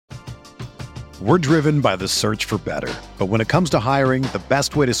We're driven by the search for better. But when it comes to hiring, the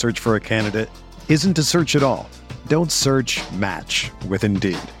best way to search for a candidate isn't to search at all. Don't search, match with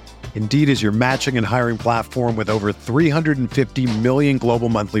Indeed. Indeed is your matching and hiring platform with over 350 million global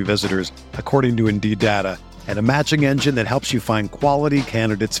monthly visitors, according to Indeed data, and a matching engine that helps you find quality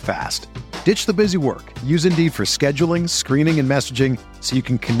candidates fast. Ditch the busy work. Use Indeed for scheduling, screening, and messaging so you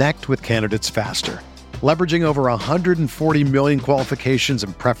can connect with candidates faster. Leveraging over 140 million qualifications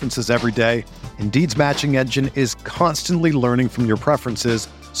and preferences every day, Indeed's matching engine is constantly learning from your preferences,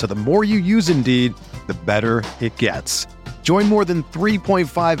 so the more you use Indeed, the better it gets. Join more than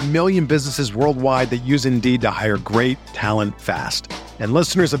 3.5 million businesses worldwide that use Indeed to hire great talent fast. And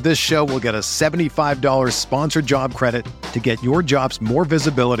listeners of this show will get a $75 sponsored job credit to get your jobs more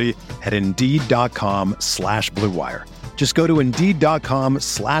visibility at Indeed.com/Blue Wire. Just go to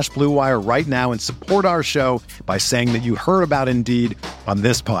Indeed.com/Blue Wire right now and support our show by saying that you heard about Indeed on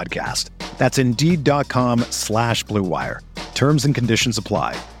this podcast. That's Indeed.com/Blue Wire. Terms and conditions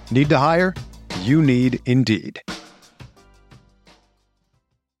apply. Need to hire? You need Indeed.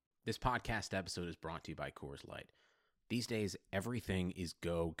 This podcast episode is brought to you by Coors Light. These days, everything is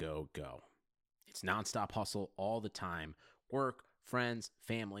go, go, go. It's nonstop hustle all the time. Work, friends,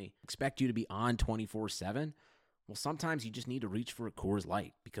 family, expect you to be on 24/7. Well, sometimes you just need to reach for a Coors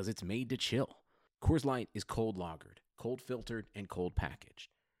Light because it's made to chill. Coors Light is cold lagered, cold filtered, and cold packaged.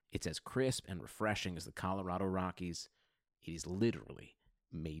 It's as crisp and refreshing as the Colorado Rockies. It is literally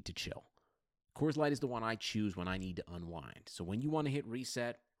made to chill. Coors Light is the one I choose when I need to unwind. So when you want to hit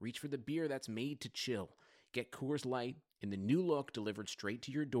reset, reach for the beer that's made to chill. Get Coors Light in the new look delivered straight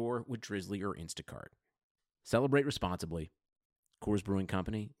to your door with Drizzly or Instacart. Celebrate responsibly. Coors Brewing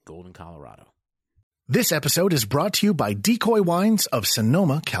Company, Golden, Colorado. This episode is brought to you by Decoy Wines of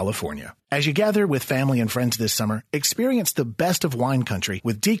Sonoma, California. As you gather with family and friends this summer, experience the best of wine country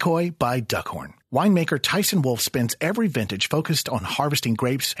with Decoy by Duckhorn. Winemaker Tyson Wolfe spends every vintage focused on harvesting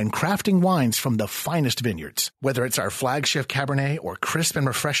grapes and crafting wines from the finest vineyards. Whether it's our flagship Cabernet or crisp and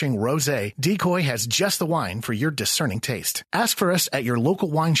refreshing Rosé, Decoy has just the wine for your discerning taste. Ask for us at your local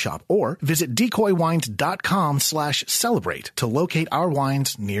wine shop or visit decoywines.com/celebrate to locate our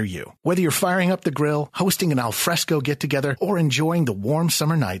wines near you. Whether you're firing up the grill, hosting an alfresco get-together, or enjoying the warm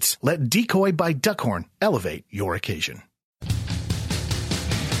summer nights, let Decoy by Duckhorn elevate your occasion.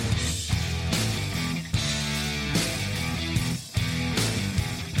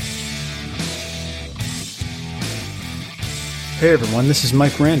 Hey everyone, this is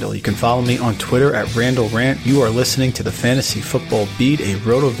Mike Randall. You can follow me on Twitter at RandallRant. You are listening to the Fantasy Football Beat, a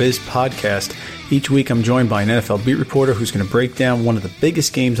RotoViz podcast. Each week I'm joined by an NFL beat reporter who's going to break down one of the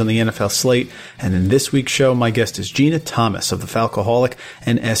biggest games on the NFL slate. And in this week's show, my guest is Jeanna Thomas of the Falcoholic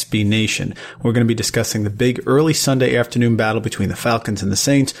and SB Nation. We're going to be discussing the big early Sunday afternoon battle between the Falcons and the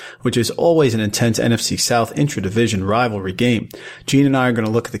Saints, which is always an intense NFC South intra-division rivalry game. Jeanna and I are going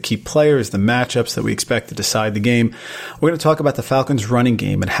to look at the key players, the matchups that we expect to decide the game. We're going to talk about the Falcons' running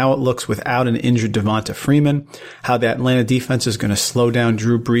game and how it looks without an injured Devonta Freeman, how the Atlanta defense is going to slow down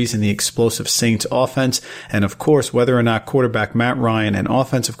Drew Brees and the explosive Saints offense, and of course, whether or not quarterback Matt Ryan and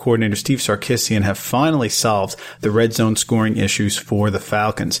offensive coordinator Steve Sarkisian have finally solved the red zone scoring issues for the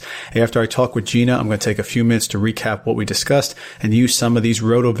Falcons. After I talk with Jeanna, I'm going to take a few minutes to recap what we discussed and use some of these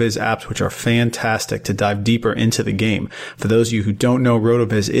RotoViz apps, which are fantastic to dive deeper into the game. For those of you who don't know,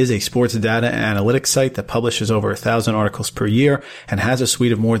 RotoViz is a sports data and analytics site that publishes over 1,000 articles per year and has a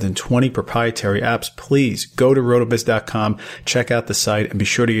suite of more than 20 proprietary apps. Please go to rotoviz.com, check out the site, and be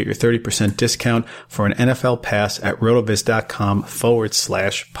sure to get your 30% discount for an NFL pass at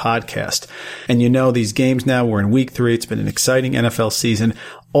rotoviz.com/podcast. And you know, these games now, we're in week 3. It's been an exciting NFL season.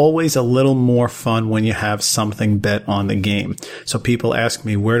 Always a little more fun when you have something bet on the game. So people ask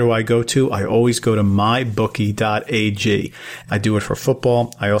me, where do I go to? I always go to mybookie.ag. I do it for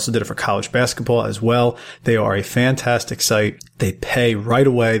football. I also did it for college basketball as well. They are a fantastic site. They pay right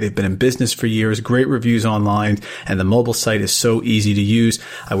away. They've been in business for years, great reviews online, and the mobile site is so easy to use.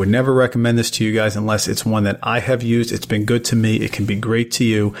 I would never recommend this to you guys unless it's one that I have used. It's been good to me. It can be great to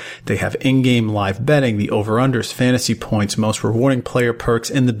you. They have in-game live betting, the over-unders, fantasy points, most rewarding player perks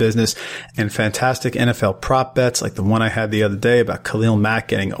in the business, and fantastic NFL prop bets like the one I had the other day about Khalil Mack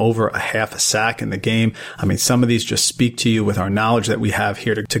getting over a half a sack in the game. I mean, some of these just speak to you with our knowledge that we have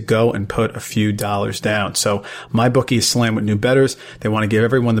here to go and put a few dollars down. So my bookie is slammed with new bets. bettors. They want to give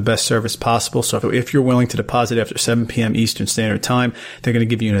everyone the best service possible. So if you're willing to deposit after 7 p.m. Eastern Standard Time, they're going to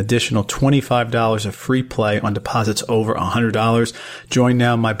give you an additional $25 of free play on deposits over $100. Join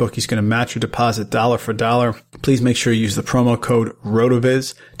now. MyBookie's going to match your deposit dollar for dollar. Please make sure you use the promo code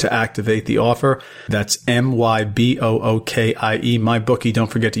ROTOVIZ to activate the offer. That's MYBOOKIE, MyBookie.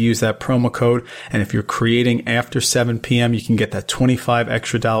 Don't forget to use that promo code. And if you're creating after 7 p.m., you can get that $25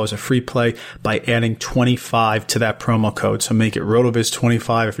 extra of free play by adding 25 to that promo code. So make it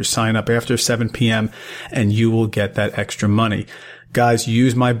ROTOVIZ25 if you sign up after 7 p.m. and you will get that extra money. Guys,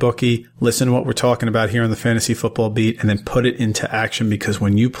 use MyBookie, listen to what we're talking about here on the Fantasy Football Beat, and then put it into action, because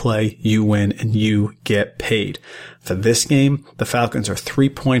when you play, you win and you get paid. For this game, the Falcons are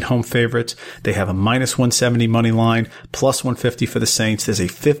 3-point home favorites. They have a -170 money line, +150 for the Saints. There's a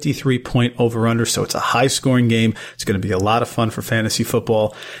 53-point over-under, so it's a high-scoring game. It's going to be a lot of fun for fantasy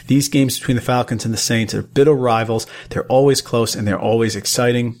football. These games between the Falcons and the Saints are bitter rivals. They're always close and they're always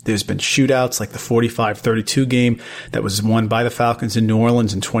exciting. There's been shootouts like the 45-32 game that was won by the Falcons in New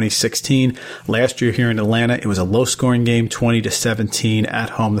Orleans in 2016. Last year here in Atlanta, it was a low-scoring game, 20-17 at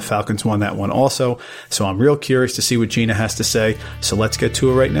home. The Falcons won that one also. So I'm real curious to see what Jeanna has to say. So let's get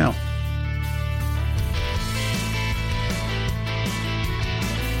to it right now.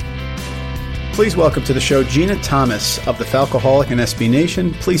 Please welcome to the show Jeanna Thomas of the Falcoholic and SB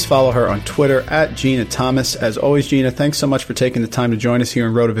Nation. Please follow her on Twitter at Jeanna Thomas. As always, Jeanna, thanks so much for taking the time to join us here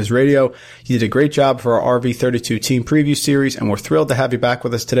on RotoViz Radio. You did a great job for our RV32 team preview series, and we're thrilled to have you back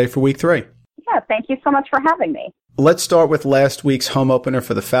with us today for week 3. Yeah, thank you so much for having me. Let's start with last week's home opener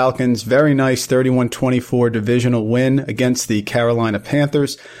for the Falcons. Very nice 31-24 divisional win against the Carolina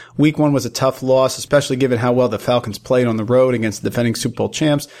Panthers. Week 1 was a tough loss, especially given how well the Falcons played on the road against the defending Super Bowl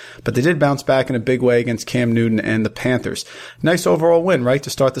champs, but they did bounce back in a big way against Cam Newton and the Panthers. Nice overall win, right, to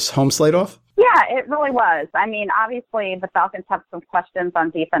start this home slate off? Yeah, it really was. I mean, obviously the Falcons have some questions on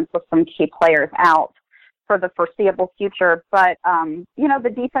defense with some key players out for the foreseeable future, but the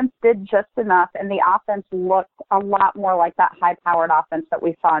defense did just enough, and the offense looked a lot more like that high-powered offense that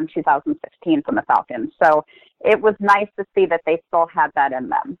we saw in 2016 from the Falcons. So it was nice to see that they still had that in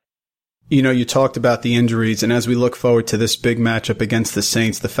them. You know, you talked about the injuries, and as we look forward to this big matchup against the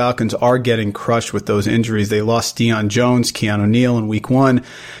Saints, the Falcons are getting crushed with those injuries. They lost Deion Jones, Keanu Neal in week 1.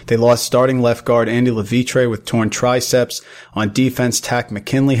 They lost starting left guard Andy Levitre with torn triceps. On defense, Tack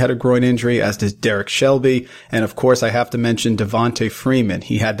McKinley had a groin injury, as did Derek Shelby. And of course, I have to mention Devontae Freeman.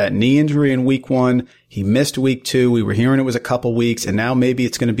 He had that knee injury in week 1. He missed week 2. We were hearing it was a couple weeks, and now maybe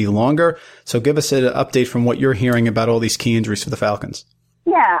it's going to be longer. So give us an update from what you're hearing about all these key injuries for the Falcons.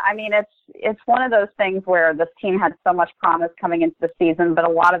 Yeah, I mean, it's one of those things where this team had so much promise coming into the season, but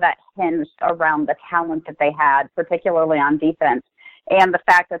a lot of that hinged around the talent that they had, particularly on defense, and the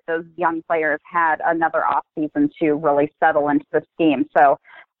fact that those young players had another offseason to really settle into the scheme. So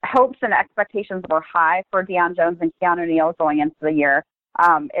hopes and expectations were high for Deion Jones and Keanu Neal going into the year.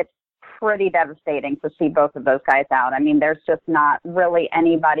 It's pretty devastating to see both of those guys out. I mean, there's just not really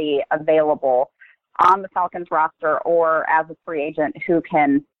anybody available on the Falcons roster or as a free agent who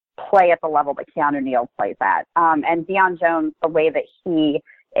can play at the level that Keanu Neal plays at. And Deion Jones, the way that he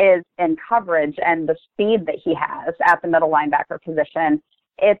is in coverage and the speed that he has at the middle linebacker position,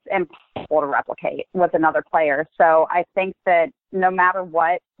 it's impossible to replicate with another player. So I think that no matter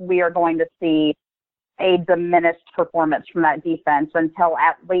what, we are going to see a diminished performance from that defense until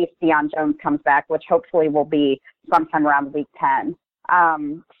at least Deion Jones comes back, which hopefully will be sometime around week 10.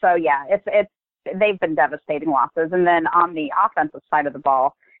 So yeah, they've been devastating losses. And then on the offensive side of the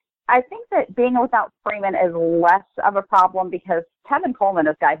ball, I think that being without Freeman is less of a problem because Tevin Coleman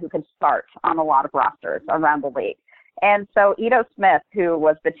is a guy who could start on a lot of rosters around the league. And so Ito Smith, who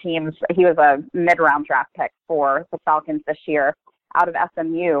was he was a mid-round draft pick for the Falcons this year out of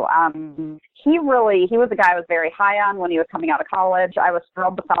SMU. He was a guy I was very high on when he was coming out of college. I was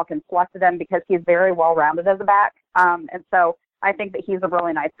thrilled the Falcons selected him because he's very well-rounded as a back. And so I think that he's a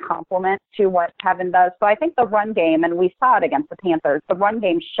really nice complement to what Tevin does. So I think the run game, and we saw it against the Panthers, the run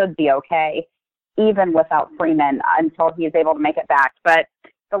game should be okay, even without Freeman until he's able to make it back. But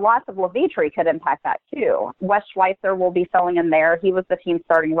the loss of Levitre could impact that too. Wes Schweitzer will be filling in there. He was the team's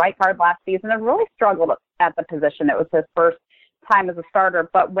starting right guard last season and really struggled at the position. It was his first time as a starter.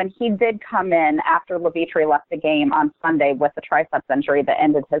 But when he did come in after Levitre left the game on Sunday with the triceps injury that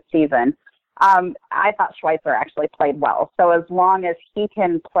ended his season, I thought Schweitzer actually played well. So as long as he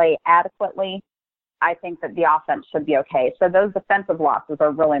can play adequately, I think that the offense should be okay. So those defensive losses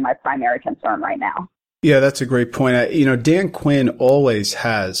are really my primary concern right now. Yeah, that's a great point. Dan Quinn always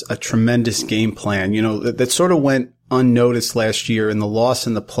has a tremendous game plan. That sort of went unnoticed last year in the loss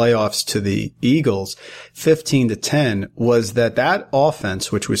in the playoffs to the Eagles, 15-10, was that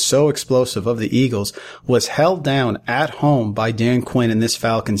offense, which was so explosive of the Eagles, was held down at home by Dan Quinn in this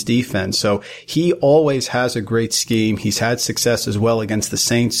Falcons defense. So he always has a great scheme. He's had success as well against the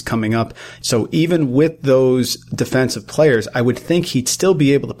Saints coming up. So even with those defensive players, I would think he'd still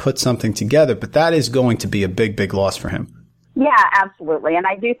be able to put something together, but that is going to be a big, big loss for him. Yeah, absolutely. And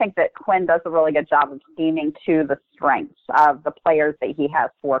I do think that Quinn does a really good job of scheming to the strengths of the players that he has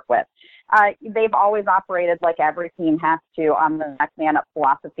to work with. They've always operated like every team has to on the next man up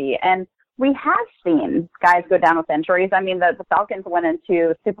philosophy. And we have seen guys go down with injuries. I mean, the Falcons went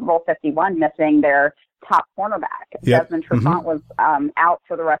into Super Bowl 51 missing their top cornerback. Yep. Desmond Trufant was out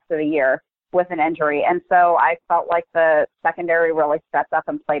for the rest of the year with an injury. And so I felt like the secondary really stepped up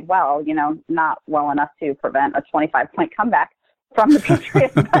and played well, not well enough to prevent a 25-point comeback from the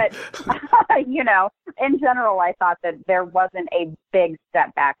Patriots. But, in general, I thought that there wasn't a big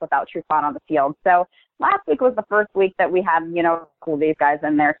step back without Trufant on the field. So last week was the first week that we had, all of these guys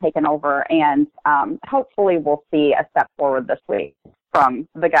in there taking over. And hopefully we'll see a step forward this week from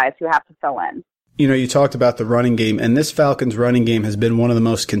the guys who have to fill in. You talked about the running game, and this Falcons running game has been one of the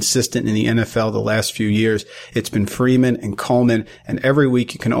most consistent in the NFL the last few years. It's been Freeman and Coleman, and every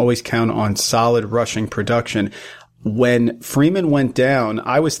week you can always count on solid rushing production. When Freeman went down,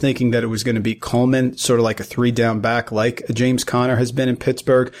 I was thinking that it was going to be Coleman, sort of like a 3-down back like James Conner has been in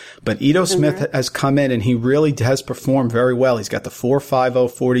Pittsburgh. But Ito Smith has come in and he really has performed very well. He's got the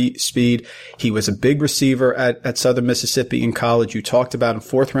 4.50 40 speed. He was a big receiver at Southern Mississippi in college. You talked about him,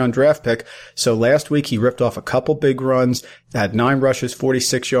 4th-round draft pick. So last week he ripped off a couple big runs, had 9 rushes,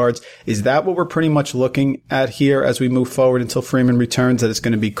 46 yards. Is that what we're pretty much looking at here as we move forward until Freeman returns, that it's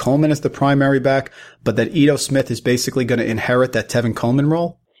going to be Coleman as the primary back, but that Ito Smith is basically going to inherit that Tevin Coleman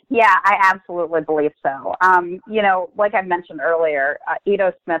role? Yeah, I absolutely believe so. Like I mentioned earlier,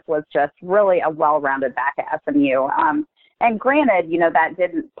 Ito Smith was just really a well-rounded back at SMU. And granted, that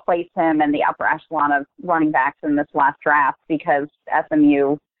didn't place him in the upper echelon of running backs in this last draft because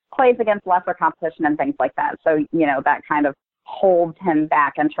SMU plays against lesser competition and things like that. So, that kind of holds him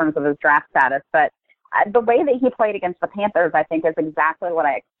back in terms of his draft status. But the way that he played against the Panthers, I think, is exactly what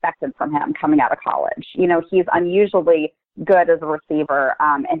I expected from him coming out of college. He's unusually good as a receiver,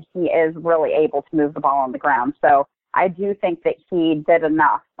 and he is really able to move the ball on the ground. So I do think that he did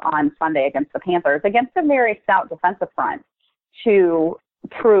enough on Sunday against the Panthers, against a very stout defensive front, to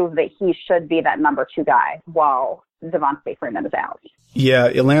prove that he should be that number 2 guy while Devontae Freeman is out. Yeah,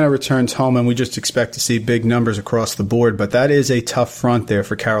 Atlanta returns home, and we just expect to see big numbers across the board. But that is a tough front there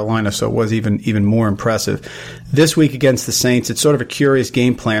for Carolina, so it was even more impressive. This week against the Saints, it's sort of a curious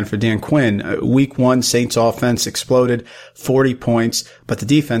game plan for Dan Quinn. Week 1, Saints offense exploded, 40 points, but the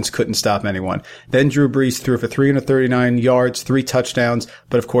defense couldn't stop anyone. Then Drew Brees threw for 339 yards, 3 touchdowns,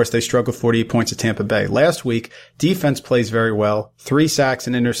 but of course they struggled 48 points at Tampa Bay. Last week, defense plays very well, 3 sacks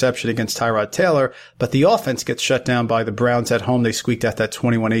and interception against Tyrod Taylor, but the offense gets shut down by the Browns at home. They squeaked out that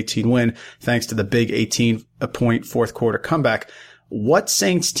 21-18 win thanks to the big 18-point fourth quarter comeback. What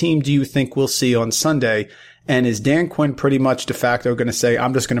Saints team do you think we'll see on Sunday? And is Dan Quinn pretty much de facto going to say,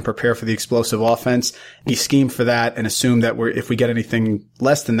 I'm just going to prepare for the explosive offense? He schemed for that and assume that if we get anything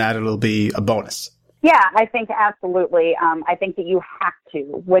less than that, it'll be a bonus. Yeah, I think absolutely. I think that you have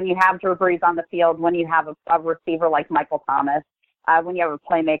to. When you have Drew Brees on the field, when you have a receiver like Michael Thomas, when you have a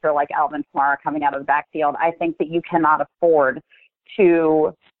playmaker like Alvin Kamara coming out of the backfield, I think that you cannot afford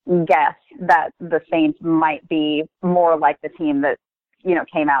to guess that the Saints might be more like the team that,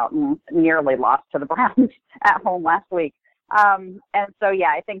 came out and nearly lost to the Browns at home last week. And so,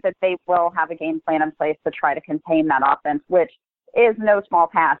 I think that they will have a game plan in place to try to contain that offense, which is no small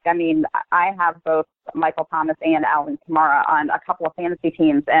task. I mean, I have both Michael Thomas and Alvin Kamara on a couple of fantasy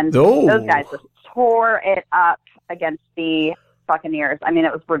teams, and those guys just tore it up against the Buccaneers. I mean,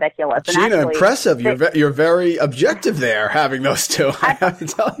 it was ridiculous. And Jeanna, actually, impressive. You're very objective there, having those two. I have to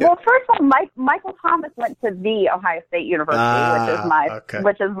tell you. Well, first of all, Michael Thomas went to the Ohio State University,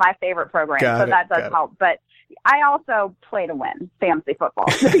 which is my favorite program. That does help. But I also play to win fantasy football.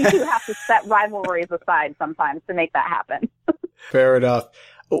 So you have to set rivalries aside sometimes to make that happen. Fair enough.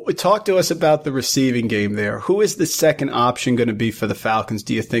 Talk to us about the receiving game there. Who is the second option going to be for the Falcons,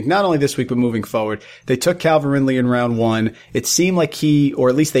 do you think? Not only this week, but moving forward. They took Calvin Ridley in round 1. It seemed like or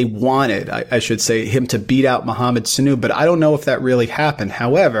at least they wanted, I should say, him to beat out Mohamed Sanu, but I don't know if that really happened.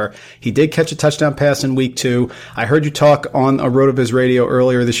 However, he did catch a touchdown pass in week 2. I heard you talk on a RotoViz radio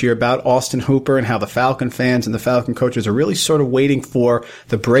earlier this year about Austin Hooper and how the Falcon fans and the Falcon coaches are really sort of waiting for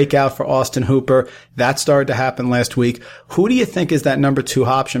the breakout for Austin Hooper. That started to happen last week. Who do you think is that number 2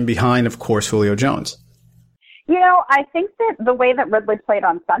 option behind, of course, Julio Jones? I think that the way that Ridley played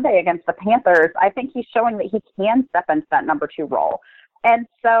on Sunday against the Panthers, I think he's showing that he can step into that number 2 role. And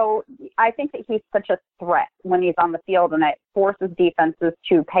so I think that he's such a threat when he's on the field, and it forces defenses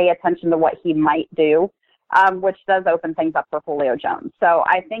to pay attention to what he might do, which does open things up for Julio Jones. So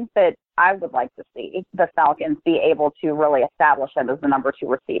I think that I would like to see the Falcons be able to really establish him as the number 2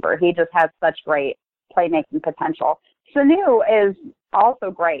 receiver. He just has such great playmaking potential. Sanu is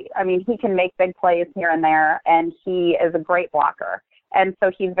also great. I mean, he can make big plays here and there, and he is a great blocker. And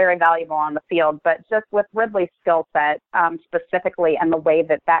so he's very valuable on the field. But just with Ridley's skill set specifically and the way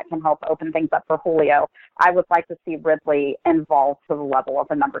that can help open things up for Julio, I would like to see Ridley involved to the level of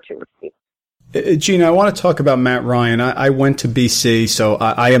a number 2 receiver. Jeanna, I want to talk about Matt Ryan. I went to BC, so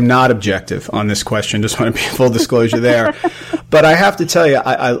I am not objective on this question. Just want to be full disclosure there. But I have to tell you,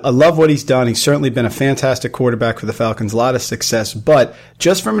 I love what he's done. He's certainly been a fantastic quarterback for the Falcons, a lot of success. But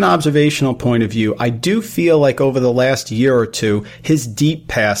just from an observational point of view, I do feel like over the last year or two, his deep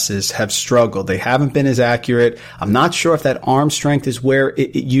passes have struggled. They haven't been as accurate. I'm not sure if that arm strength is where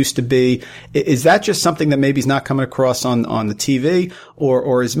it used to be. Is that just something that maybe he's not coming across on the TV?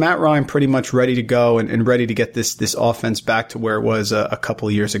 Or is Matt Ryan pretty much ready to go and ready to get this offense back to where it was a couple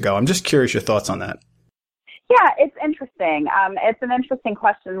of years ago? I'm just curious your thoughts on that. Yeah, it's interesting. It's an interesting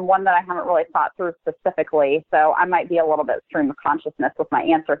question, one that I haven't really thought through specifically, so I might be a little bit stream of consciousness with my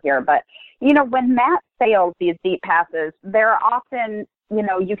answer here. But, when Matt sails these deep passes, there are often,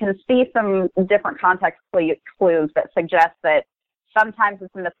 you can see some different context clues that suggest that sometimes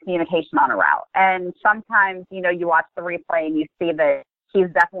it's a miscommunication on a route. And sometimes, you watch the replay and you see that he's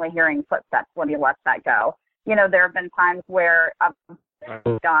definitely hearing footsteps when he lets that go. There have been times where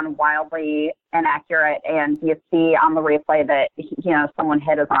he's gone wildly inaccurate, and you see on the replay that, someone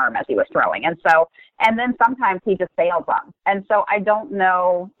hit his arm as he was throwing. And then sometimes he just sails them. And so I don't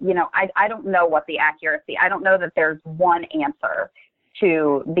know, I don't know what the accuracy, I don't know that there's one answer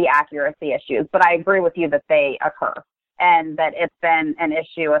to the accuracy issues, but I agree with you that they occur. And that it's been an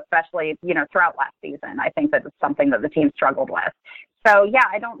issue, especially, throughout last season. I think that it's something that the team struggled with. So, yeah,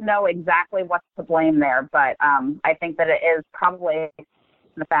 I don't know exactly what's to blame there, but I think that it is probably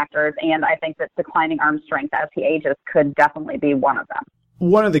the factors, and I think that declining arm strength as he ages could definitely be one of them.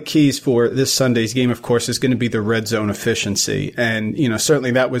 One of the keys for this Sunday's game, of course, is going to be the red zone efficiency. And,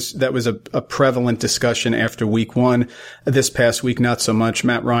 certainly that was a prevalent discussion after week 1. This past week, not so much.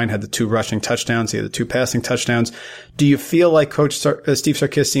 Matt Ryan had the 2 rushing touchdowns. He had the 2 passing touchdowns. Do you feel like Coach Steve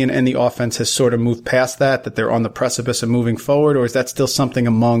Sarkisian and the offense has sort of moved past that they're on the precipice of moving forward? Or is that still something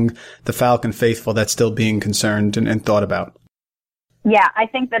among the Falcon faithful that's still being concerned and thought about? Yeah, I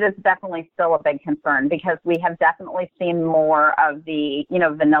think that it's definitely still a big concern because we have definitely seen more of the,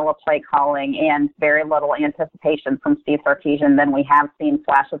 vanilla play calling and very little anticipation from Steve Sarkisian than we have seen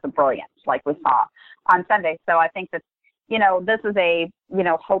flashes of brilliance like we saw on Sunday. So I think that, this is a,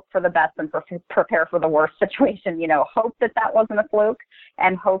 hope for the best and prepare for the worst situation. Hope that wasn't a fluke,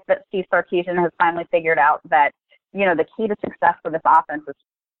 and hope that Steve Sarkisian has finally figured out that, the key to success for this offense is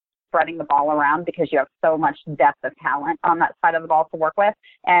spreading the ball around because you have so much depth of talent on that side of the ball to work with,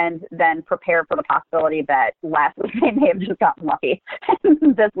 and then prepare for the possibility that last week they may have just gotten lucky.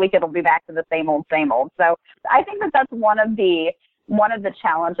 This week it'll be back to the same old. So I think that that's one of the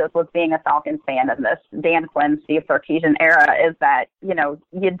challenges with being a Falcons fan in this Dan Quinn, Steve Sarkisian era is that,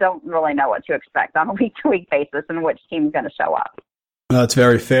 you don't really know what to expect on a week-to-week basis and which team's going to show up. That's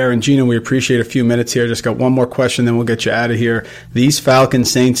very fair. And Jeanna, we appreciate a few minutes here. Just got one more question, then we'll get you out of here. These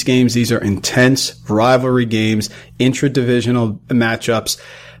Falcons-Saints games, these are intense rivalry games, intra-divisional matchups.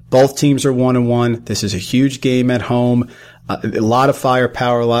 Both teams are 1-1. This is a huge game at home. A lot of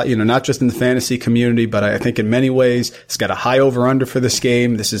firepower, not just in the fantasy community, but I think in many ways it's got a high over-under for this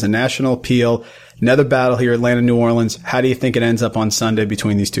game. This is a national appeal. Another battle here, Atlanta, New Orleans. How do you think it ends up on Sunday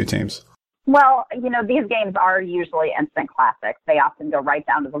between these two teams? Well, these games are usually instant classics. They often go right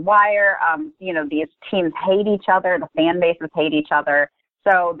down to the wire. These teams hate each other. The fan bases hate each other.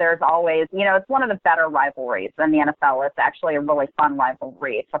 So there's always, it's one of the better rivalries in the NFL. It's actually a really fun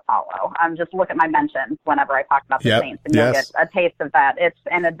rivalry to follow. Just look at my mentions whenever I talk about the Saints, and you'll get a taste of that. It's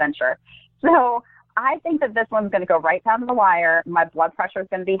an adventure. So I think that this one's going to go right down to the wire. My blood pressure is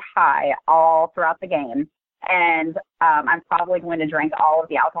going to be high all throughout the game. And I'm probably going to drink all of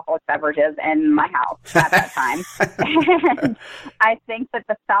the alcoholic beverages in my house at that time. And I think that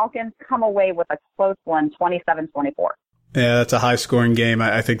the Falcons come away with a close one, 27-24. Yeah, that's a high-scoring game.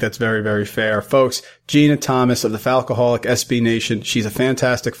 I think that's very, very fair. Folks, Jeanna Thomas of the Falcoholic SB Nation. She's a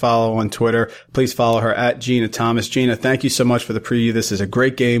fantastic follow on Twitter. Please follow her at Jeanna Thomas. Jeanna, thank you so much for the preview. This is a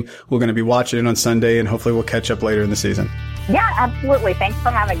great game. We're going to be watching it on Sunday, and hopefully we'll catch up later in the season. Yeah, absolutely. Thanks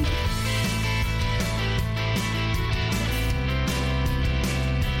for having me.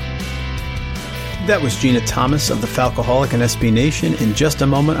 That was Jeanna Thomas of the Falcoholic and SB Nation. In just a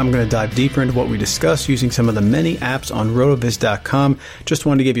moment, I'm going to dive deeper into what we discussed using some of the many apps on rotoviz.com. Just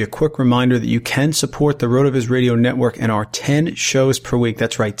wanted to give you a quick reminder that you can support the RotoViz Radio Network and our 10 shows per week.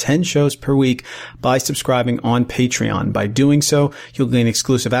 That's right, 10 shows per week by subscribing on Patreon. By doing so, you'll gain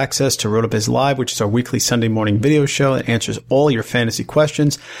exclusive access to RotoViz Live, which is our weekly Sunday morning video show that answers all your fantasy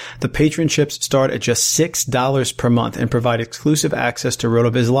questions. The patronships start at just $6 per month and provide exclusive access to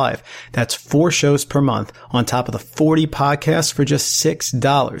RotoViz Live. That's 4 shows per month on top of the 40 podcasts for just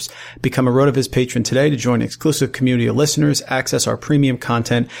 $6. Become a RotoViz patron today to join an exclusive community of listeners, access our premium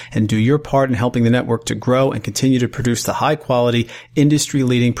content, and do your part in helping the network to grow and continue to produce the high-quality,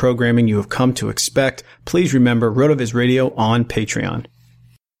 industry-leading programming you have come to expect. Please remember RotoViz Radio on Patreon.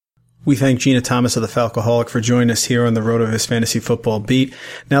 We thank Jeanna Thomas of the Falcoholic for joining us here on the RotoViz Fantasy Football Beat.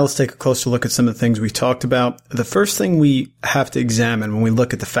 Now let's take a closer look at some of the things we talked about. The first thing we have to examine when we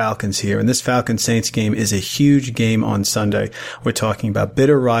look at the Falcons here, and this Falcons-Saints game is a huge game on Sunday. We're talking about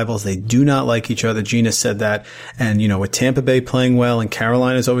bitter rivals. They do not like each other. Jeanna said that. And, with Tampa Bay playing well and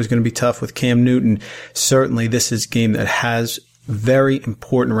Carolina is always going to be tough with Cam Newton, certainly this is a game that has very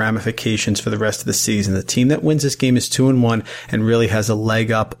important ramifications for the rest of the season. The team that wins this game is 2-1 and really has a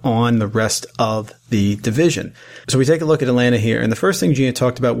leg up on the rest of the division. So we take a look at Atlanta here, and the first thing Jeanna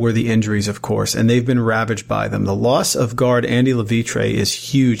talked about were the injuries, of course, and they've been ravaged by them. The loss of guard Andy Levitre is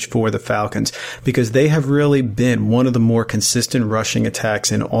huge for the Falcons because they have really been one of the more consistent rushing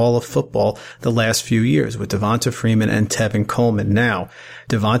attacks in all of football the last few years with Devonta Freeman and Tevin Coleman. Now,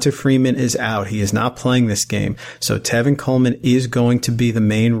 Devonta Freeman is out. He is not playing this game. So Tevin Coleman is going to be the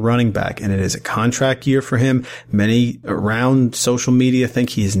main running back, and it is a contract year for him. Many around social media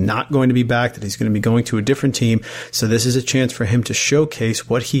think he is not going to be back, that he's going to be going to a different team. So this is a chance for him to showcase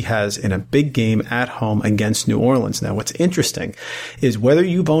what he has in a big game at home against New Orleans. Now, what's interesting is whether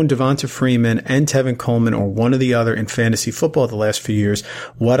you've owned Devonta Freeman and Tevin Coleman or one or the other in fantasy football the last few years,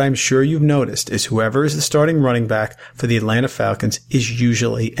 what I'm sure you've noticed is whoever is the starting running back for the Atlanta Falcons is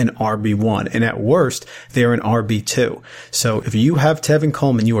usually an RB1, and at worst, they're an RB2. So if you have Tevin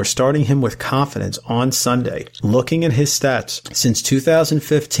Coleman, you are starting him with confidence on Sunday. Looking at his stats, since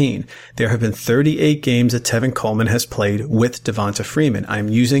 2015, there have been 38 games that Tevin Coleman has played with Devonta Freeman. I'm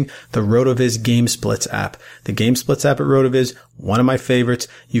using the RotoViz Game Splits app. The Game Splits app at RotoViz, one of my favorites.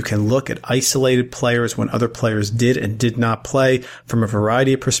 You can look at isolated players when other players did and did not play from a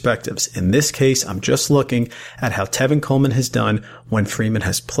variety of perspectives. In this case, I'm just looking at how Tevin Coleman has done when Freeman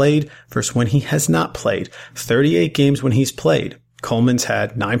has played versus when he has not played. 38 games when he's played. Coleman's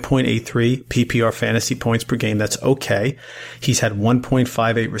had 9.83 PPR fantasy points per game. That's okay. He's had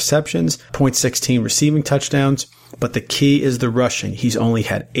 1.58 receptions, 0.16 receiving touchdowns. But the key is the rushing. He's only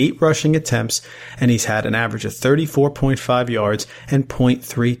had 8 rushing attempts, and he's had an average of 34.5 yards and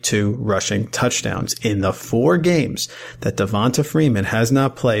 0.32 rushing touchdowns. In the 4 games that Devonta Freeman has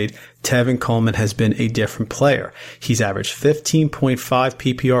not played, Tevin Coleman has been a different player. He's averaged 15.5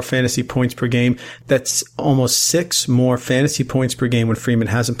 PPR fantasy points per game. That's almost 6 more fantasy points per game when Freeman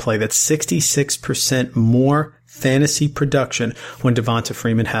hasn't played. That's 66% more fantasy production when Devonta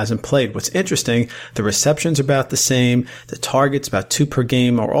Freeman hasn't played. What's interesting, the receptions are about the same. The targets, about 2 per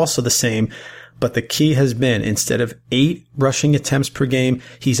game, are also the same. But the key has been, instead of 8 rushing attempts per game,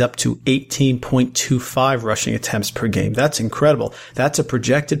 he's up to 18.25 rushing attempts per game. That's incredible. That's a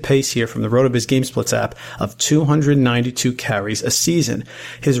projected pace here from the RotoViz Game Splits app of 292 carries a season.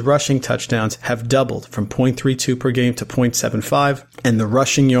 His rushing touchdowns have doubled from 0.32 per game to 0.75, and the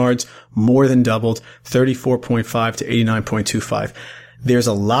rushing yards more than doubled, 34.5 to 89.25. There's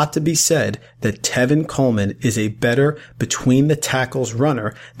a lot to be said that Tevin Coleman is a better between the tackles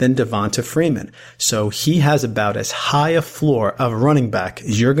runner than Devonta Freeman. So he has about as high a floor of running back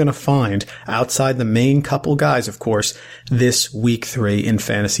as you're going to find outside the main couple guys, of course, this week 3 in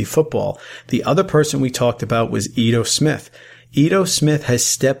fantasy football. The other person we talked about was Ito Smith. Ito Smith has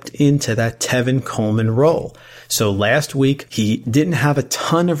stepped into that Tevin Coleman role. So last week, he didn't have a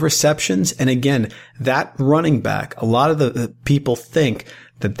ton of receptions. And again, that running back, a lot of the people think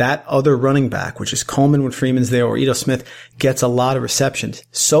that other running back, which is Coleman when Freeman's there or Ito Smith, gets a lot of receptions.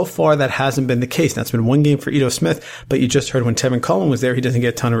 So far, that hasn't been the case. That's been 1 game for Ito Smith, but you just heard when Tevin Coleman was there, he doesn't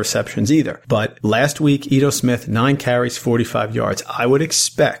get a ton of receptions either. But last week, Ito Smith, 9 carries, 45 yards. I would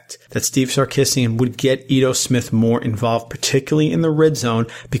expect that Steve Sarkisian would get Ito Smith more involved, particularly in the red zone,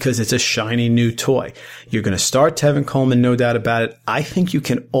 because it's a shiny new toy. You're going to start Tevin Coleman, no doubt about it. I think you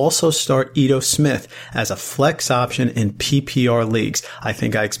can also start Ito Smith as a flex option in PPR leagues. I think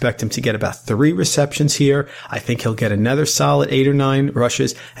think I expect him to get about 3 receptions here. I think he'll get another solid 8 or 9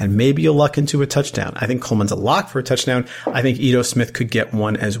 rushes, and maybe you'll luck into a touchdown. I think Coleman's a lock for a touchdown. I think Ito Smith could get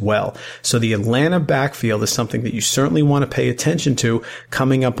one as well. So the Atlanta backfield is something that you certainly want to pay attention to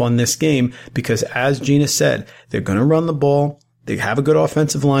coming up on this game, because as Jeanna said, they're going to run the ball. They have a good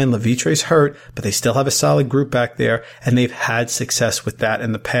offensive line. Levitre's hurt, but they still have a solid group back there, and they've had success with that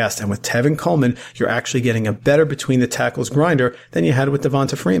in the past. And with Tevin Coleman, you're actually getting a better between the tackles grinder than you had with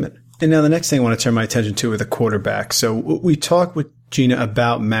Devonta Freeman. And now the next thing I want to turn my attention to are the quarterbacks. So we talked with Jeanna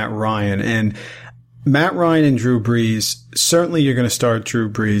about Matt Ryan, and Matt Ryan and Drew Brees, certainly you're going to start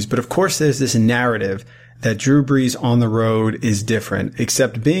Drew Brees, but of course there's this narrative that Drew Brees on the road is different,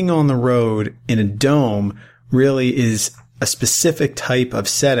 except being on the road in a dome really is a specific type of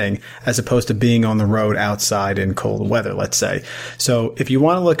setting as opposed to being on the road outside in cold weather, let's say. So if you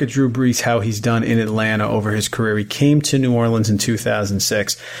want to look at Drew Brees, how he's done in Atlanta over his career, he came to New Orleans in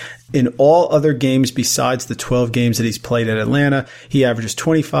 2006. In all other games besides the 12 games that he's played at Atlanta, he averages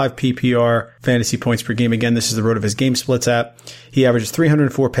 25 PPR fantasy points per game. Again, this is the Road of his Game Splits app. He averages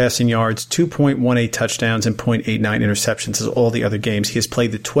 304 passing yards, 2.18 touchdowns, and 0.89 interceptions as all the other games. He has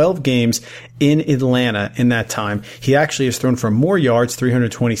played the 12 games in Atlanta in that time. He actually has thrown for more yards,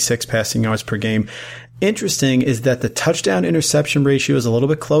 326 passing yards per game. Interesting is that the touchdown interception ratio is a little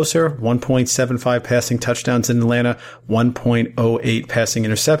bit closer, 1.75 passing touchdowns in Atlanta, 1.08 passing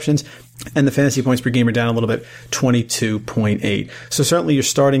interceptions. And the fantasy points per game are down a little bit, 22.8. So certainly you're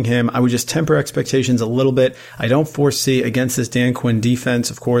starting him. I would just temper expectations a little bit. I don't foresee against this Dan Quinn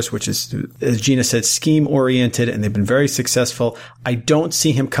defense, of course, which is, as Jeanna said, scheme oriented, and they've been very successful. I don't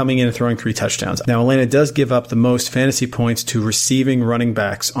see him coming in and throwing 3 touchdowns. Now, Atlanta does give up the most fantasy points to receiving running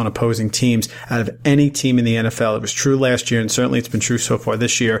backs on opposing teams out of any team in the NFL. It was true last year, and certainly it's been true so far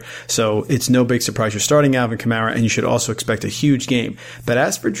this year. So it's no big surprise. You're starting Alvin Kamara, and you should also expect a huge game. But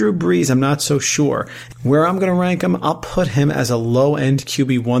as for Drew Brees, I'm not so sure. Where I'm going to rank him, I'll put him as a low-end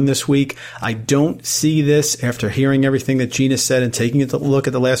QB1 this week. I don't see this after hearing everything that Jeanna said and taking a look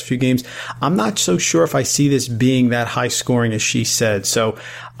at the last few games. I'm not so sure if I see this being that high scoring as she said. So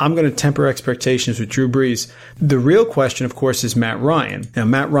I'm going to temper expectations with Drew Brees. The real question, of course, is Matt Ryan. Now,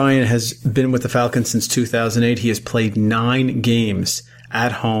 Matt Ryan has been with the Falcons since 2008. He has played 9 games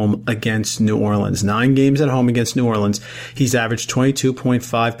at home against New Orleans. 9 games at home against New Orleans. He's averaged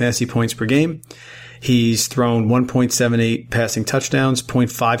 22.5 fantasy points per game. He's thrown 1.78 passing touchdowns,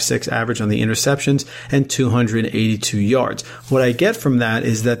 0.56 average on the interceptions, and 282 yards. What I get from that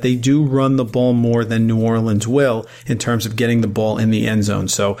is that they do run the ball more than New Orleans will in terms of getting the ball in the end zone.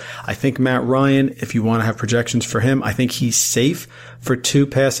 So I think Matt Ryan, if you want to have projections for him, I think he's safe for 2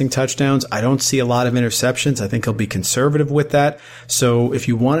 passing touchdowns. I don't see a lot of interceptions. I think he'll be conservative with that. So if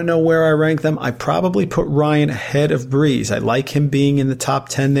you want to know where I rank them, I probably put Ryan ahead of Brees. I like him being in the top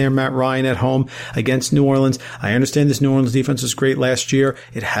 10 there, Matt Ryan at home against New Orleans. I understand this New Orleans defense was great last year.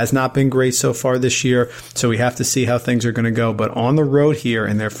 It has not been great so far this year, so we have to see how things are going to go. But on the road here,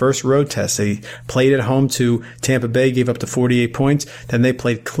 in their first road test, they played at home to Tampa Bay, gave up to 48 points. Then they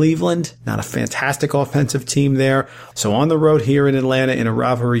played Cleveland, not a fantastic offensive team there. So on the road here in Atlanta in a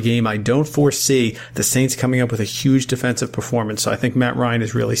rivalry game, I don't foresee the Saints coming up with a huge defensive performance. So I think Matt Ryan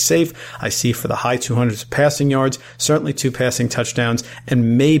is really safe. I see for the high 200s of passing yards, certainly 2 passing touchdowns,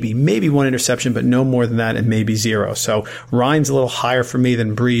 and maybe 1 interception, but no more than that, and maybe 0. So Ryan's a little higher for me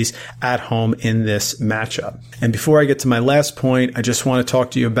than Brees at home in this matchup. And before I get to my last point, I just want to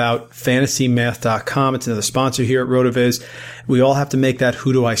talk to you about FantasyMath.com. It's another sponsor here at RotoViz. We all have to make that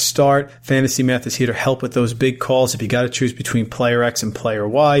who do I start. Fantasy Math is here to help with those big calls. If you got to choose between player X and player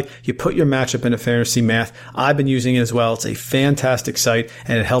Y, you put your matchup into Fantasy Math. I've been using it as well. It's a fantastic site,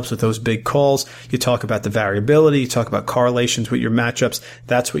 and it helps with those big calls. You talk about the variability. You talk about correlations with your matchups.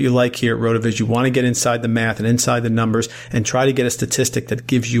 That's what you like here at RotoViz. You want to get inside the math and inside the numbers and try to get a statistic that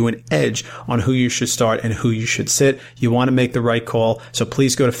gives you an edge on who you should start and who you should sit. You want to make the right call. So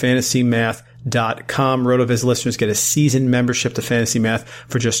please go to FantasyMath.com. RotoViz listeners get a season membership to Fantasy Math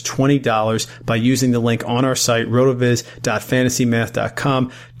for just $20 by using the link on our site,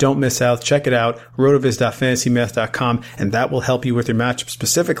 rotoviz.fantasymath.com. Don't miss out. Check it out, rotoviz.fantasymath.com, and that will help you with your matchup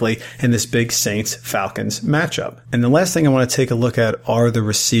specifically in this big Saints-Falcons matchup. And the last thing I want to take a look at are the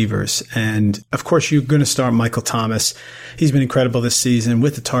receivers. And of course, you're going to start Michael Thomas. He's been incredible this season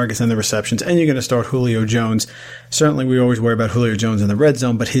with the targets and the receptions, and you're going to start Julio Jones. Certainly, we always worry about Julio Jones in the red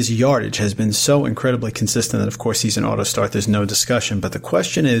zone, but his yardage has been so incredibly consistent that, of course, he's an auto start. There's no discussion. But the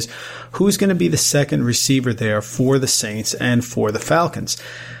question is, who's going to be the second receiver there for the Saints and for the Falcons?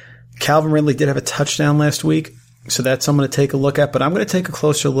 Calvin Ridley did have a touchdown last week, so that's something to take a look at. But I'm going to take a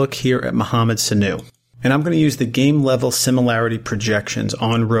closer look here at Mohamed Sanu. And I'm going to use the game level similarity projections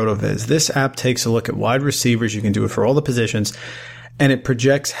on RotoViz. This app takes a look at wide receivers. You can do it for all the positions. And it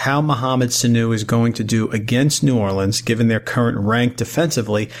projects how Mohamed Sanu is going to do against New Orleans, given their current rank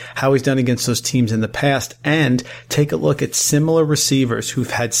defensively, how he's done against those teams in the past, and take a look at similar receivers who've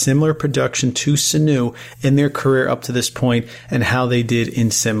had similar production to Sanu in their career up to this point and how they did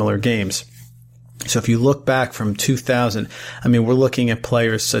in similar games. So if you look back from 2000, we're looking at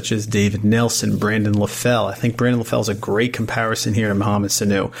players such as David Nelson, Brandon LaFell. I think Brandon LaFell is a great comparison here to Mohamed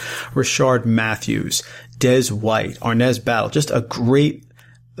Sanu. Rashard Matthews, Des White, Arnez Battle, just a great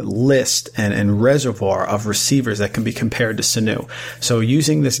list and reservoir of receivers that can be compared to Sanu. So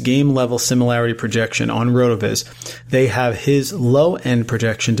using this game level similarity projection on RotoViz, they have his low end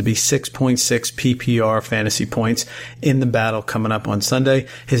projection to be 6.6 PPR fantasy points in the battle coming up on Sunday.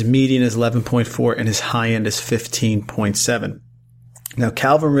 His median is 11.4 and his high end is 15.7. Now,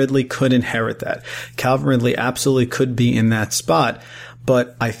 Calvin Ridley could inherit that. Calvin Ridley absolutely could be in that spot,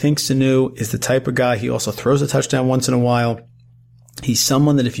 but I think Sanu is the type of guy, he also throws a touchdown once in a while. He's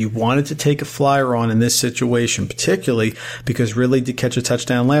someone that if you wanted to take a flyer on in this situation, particularly because Ridley did catch a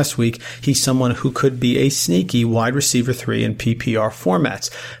touchdown last week, he's someone who could be a sneaky wide receiver 3 in PPR formats.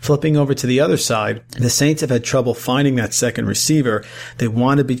 Flipping over to the other side, the Saints have had trouble finding that second receiver. They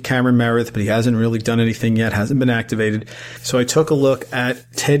want to beat Cameron Meredith, but he hasn't really done anything yet, hasn't been activated. So I took a look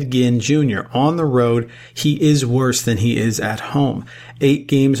at Ted Ginn Jr. On the road, he is worse than he is at home. 8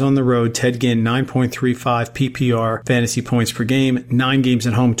 games on the road, Ted Ginn, 9.35 PPR fantasy points per game. 9 games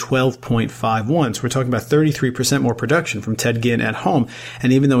at home, 12.51. So we're talking about 33% more production from Ted Ginn at home.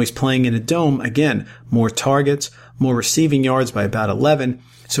 And even though he's playing in a dome, again, more targets, more receiving yards by about 11.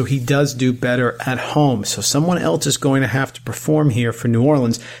 So he does do better at home. So someone else is going to have to perform here for New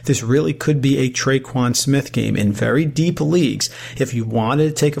Orleans. This really could be a Traquan Smith game in very deep leagues. If you wanted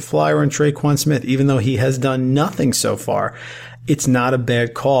to take a flyer on Traquan Smith, even though he has done nothing so far, it's not a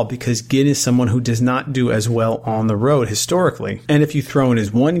bad call because Ginn is someone who does not do as well on the road historically. And if you throw in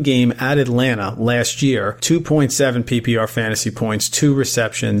his one game at Atlanta last year, 2.7 PPR fantasy points, 2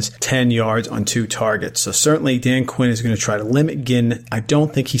 receptions, 10 yards on 2 targets. So certainly Dan Quinn is going to try to limit Ginn. I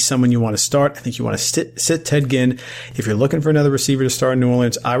don't think he's someone you want to start. I think you want to sit Ted Ginn. If you're looking for another receiver to start in New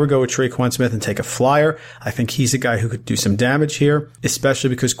Orleans, I would go with Traquan Smith and take a flyer. I think he's a guy who could do some damage here,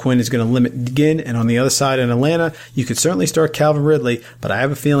 especially because Quinn is going to limit Ginn. And on the other side in Atlanta, you could certainly start Calvin Ridley, but I have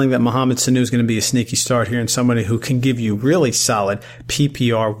a feeling that Mohamed Sanu is going to be a sneaky start here and somebody who can give you really solid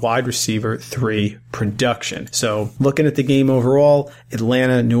PPR wide receiver 3 production. So looking at the game overall,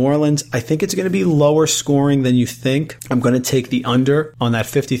 Atlanta, New Orleans, I think it's going to be lower scoring than you think. I'm going to take the under on that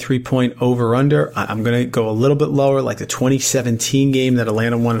 53-point over-under. I'm going to go a little bit lower, like the 2017 game that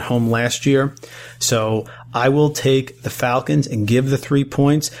Atlanta won at home last year. So I will take the Falcons and give the 3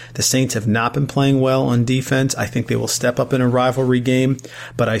 points. The Saints have not been playing well on defense. I think they will step up in a rivalry game,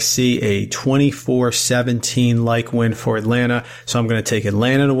 but I see a 24-17 like win for Atlanta. So I'm going to take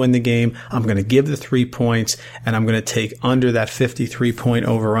Atlanta to win the game. I'm going to give the 3 points, and I'm going to take under that 53-point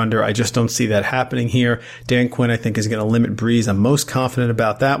over-under. I just don't see that happening here. Dan Quinn, I think, is going to limit Breeze. I'm most confident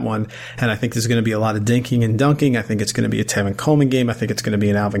about that one, and I think there's going to be a lot of dinking and dunking. I think it's going to be a Tevin Coleman game. I think it's going to be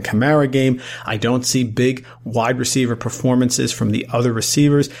an Alvin Kamara game. I don't see big wide receiver performances from the other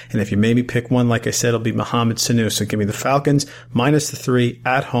receivers, and if you maybe pick one, like I said, it'll be Mohamed Sanu. So give me the Falcons minus the 3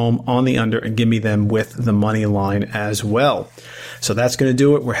 at home on the under, and give me them with the money line as well. So that's going to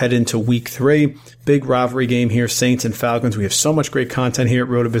do it. We're headed into week 3. Big rivalry game here, Saints and Falcons. We have so much great content here at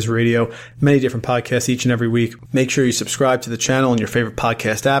RotoViz Radio, many different podcasts each and every week. Make sure you subscribe to the channel on your favorite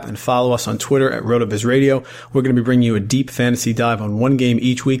podcast app and follow us on Twitter at RotoViz Radio. We're going to be bringing you a deep fantasy dive on one game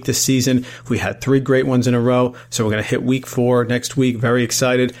each week this season. We had 3 great ones in a row, so we're going to hit week 4 next week. Very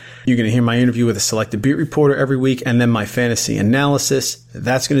excited. You're going to hear my interview with a selected beat reporter every week, and then my fantasy analysis.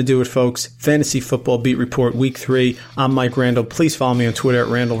 That's going to do it, folks. Fantasy Football Beat Report Week 3. I'm Mike Randall. Please follow me on Twitter at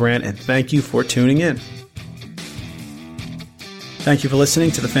RandallRant, and thank you for tuning in. Thank you for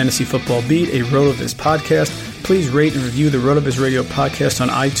listening to the Fantasy Football Beat, a RotoViz podcast. Please rate and review the RotoViz Radio podcast on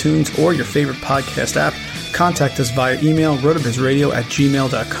iTunes or your favorite podcast app. Contact us via email,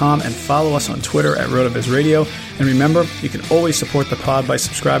 rotovizradio@gmail.com, and follow us on Twitter at RotoVizRadio. And remember, you can always support the pod by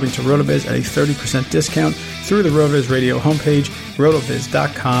subscribing to RotoViz at a 30% discount through the RotoViz Radio homepage,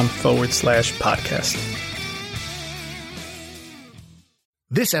 rotoviz.com/podcast.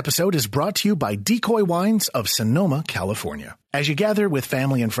 This episode is brought to you by Decoy Wines of Sonoma, California. As you gather with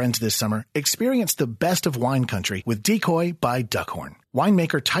family and friends this summer, experience the best of wine country with Decoy by Duckhorn.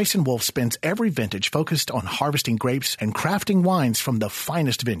 Winemaker Tyson Wolfe spends every vintage focused on harvesting grapes and crafting wines from the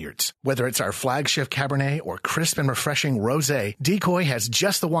finest vineyards. Whether it's our flagship Cabernet or crisp and refreshing Rosé, Decoy has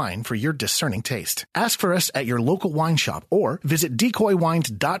just the wine for your discerning taste. Ask for us at your local wine shop or visit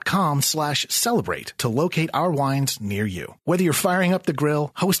decoywines.com/celebrate to locate our wines near you. Whether you're firing up the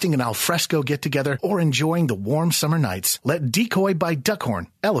grill, hosting an alfresco get-together, or enjoying the warm summer nights, let Decoy by Duckhorn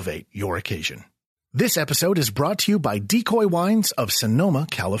elevate your occasion. This episode is brought to you by Decoy Wines of Sonoma,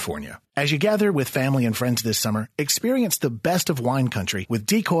 California. As you gather with family and friends this summer, experience the best of wine country with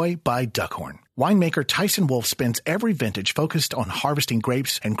Decoy by Duckhorn. Winemaker Tyson Wolfe spends every vintage focused on harvesting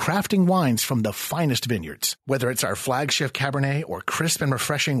grapes and crafting wines from the finest vineyards. Whether it's our flagship Cabernet or crisp and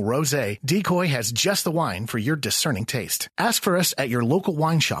refreshing Rosé, Decoy has just the wine for your discerning taste. Ask for us at your local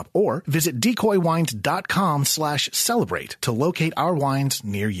wine shop or visit decoywines.com/celebrate to locate our wines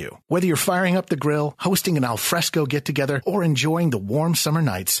near you. Whether you're firing up the grill, hosting an alfresco get-together, or enjoying the warm summer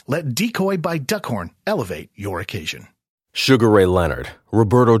nights, let Decoy by Duckhorn elevate your occasion. Sugar Ray Leonard,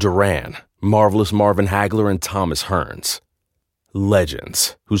 Roberto Duran, Marvelous Marvin Hagler, and Thomas Hearns.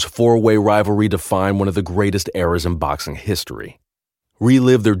 Legends, whose four-way rivalry defined one of the greatest eras in boxing history.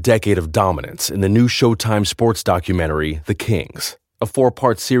 Relive their decade of dominance in the new Showtime sports documentary, The Kings, a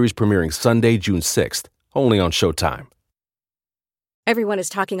 4-part series premiering Sunday, June 6th, only on Showtime. Everyone is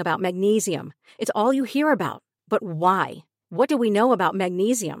talking about magnesium. It's all you hear about. But why? What do we know about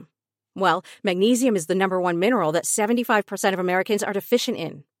magnesium? Well, magnesium is the #1 mineral that 75% of Americans are deficient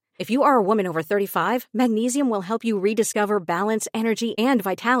in. If you are a woman over 35, magnesium will help you rediscover balance, energy, and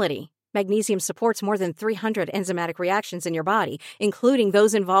vitality. Magnesium supports more than 300 enzymatic reactions in your body, including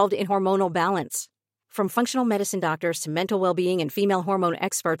those involved in hormonal balance. From functional medicine doctors to mental well-being and female hormone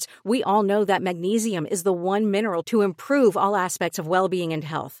experts, we all know that magnesium is the one mineral to improve all aspects of well-being and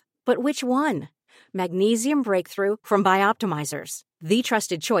health. But which one? Magnesium Breakthrough from Bioptimizers, the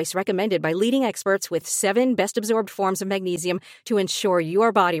trusted choice recommended by leading experts with 7 best-absorbed forms of magnesium to ensure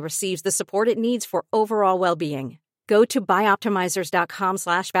your body receives the support it needs for overall well-being. Go to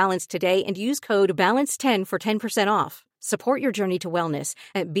bioptimizers.com/balance today and use code BALANCE10 for 10% off. Support your journey to wellness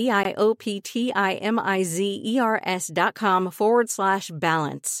at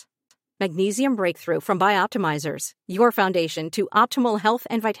bioptimizers.com/balance. Magnesium Breakthrough from Bioptimizers, your foundation to optimal health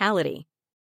and vitality.